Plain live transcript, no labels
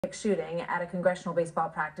Shooting at a congressional baseball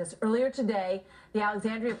practice earlier today. The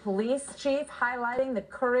Alexandria police chief highlighting the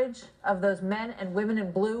courage of those men and women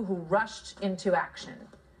in blue who rushed into action.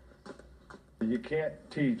 You can't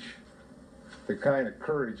teach the kind of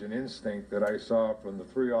courage and instinct that I saw from the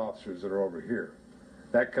three officers that are over here.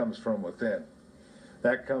 That comes from within.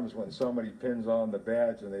 That comes when somebody pins on the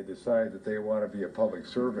badge and they decide that they want to be a public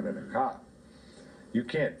servant and a cop. You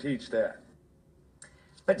can't teach that.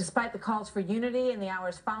 But despite the calls for unity in the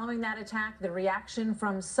hours following that attack, the reaction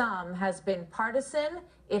from some has been partisan,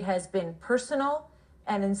 it has been personal,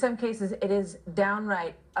 and in some cases it is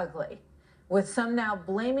downright ugly, with some now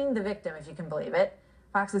blaming the victim, if you can believe it.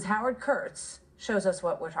 Fox's Howard Kurtz shows us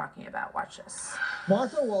what we're talking about. Watch this.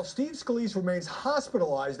 Martha, while Steve Scalise remains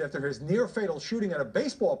hospitalized after his near-fatal shooting at a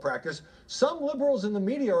baseball practice, some liberals in the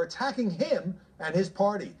media are attacking him and his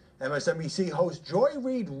party. MSNBC host Joy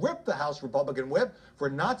Reid ripped the House Republican whip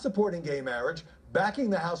for not supporting gay marriage, backing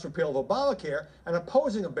the House repeal of Obamacare, and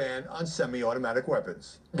opposing a ban on semi-automatic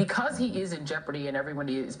weapons. Because he is in jeopardy and everyone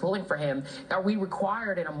is pulling for him, are we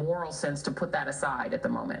required in a moral sense to put that aside at the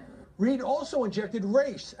moment? Reid also injected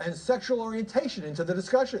race and sexual orientation into the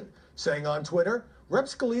discussion, saying on Twitter, Rep.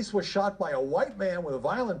 Scalise was shot by a white man with a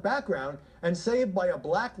violent background and saved by a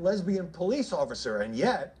black lesbian police officer, and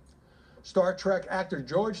yet Star Trek actor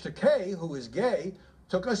George Takei, who is gay,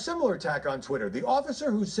 took a similar attack on Twitter. The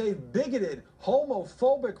officer who saved bigoted,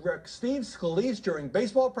 homophobic Rep. Steve Scalise during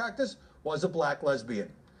baseball practice was a black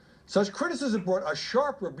lesbian. Such criticism brought a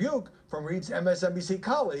sharp rebuke from Reid's MSNBC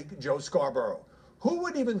colleague, Joe Scarborough. Who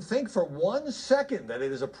would even think for 1 second that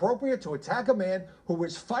it is appropriate to attack a man who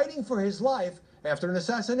was fighting for his life after an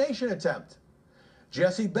assassination attempt?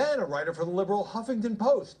 Jesse Benn, a writer for the liberal Huffington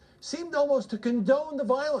Post, seemed almost to condone the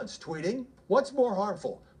violence, tweeting, "What's more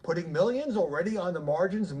harmful, putting millions already on the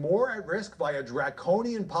margins more at risk via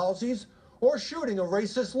draconian policies, or shooting a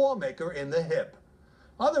racist lawmaker in the hip?"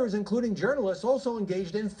 Others, including journalists, also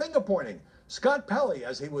engaged in finger-pointing. Scott Pelley,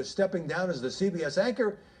 as he was stepping down as the CBS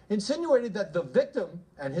anchor, insinuated that the victim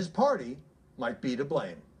and his party might be to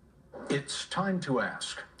blame. It's time to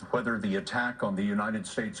ask whether the attack on the United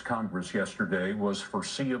States Congress yesterday was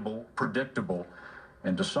foreseeable, predictable,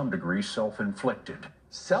 and to some degree self-inflicted.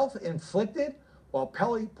 Self-inflicted? While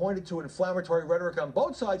Pelley pointed to inflammatory rhetoric on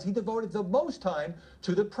both sides, he devoted the most time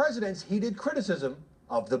to the president's heated criticism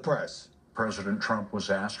of the press. President Trump was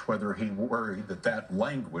asked whether he worried that that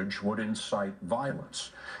language would incite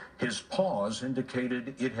violence. His pause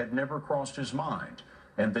indicated it had never crossed his mind,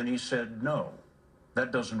 and then he said, "No,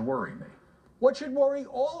 that doesn't worry me." What should worry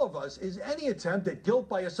all of us is any attempt at guilt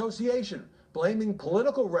by association, blaming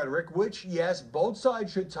political rhetoric, which, yes, both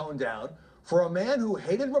sides should tone down, for a man who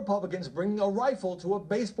hated Republicans bringing a rifle to a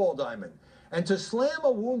baseball diamond. And to slam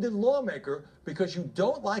a wounded lawmaker because you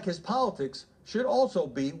don't like his politics should also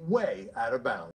be way out of bounds.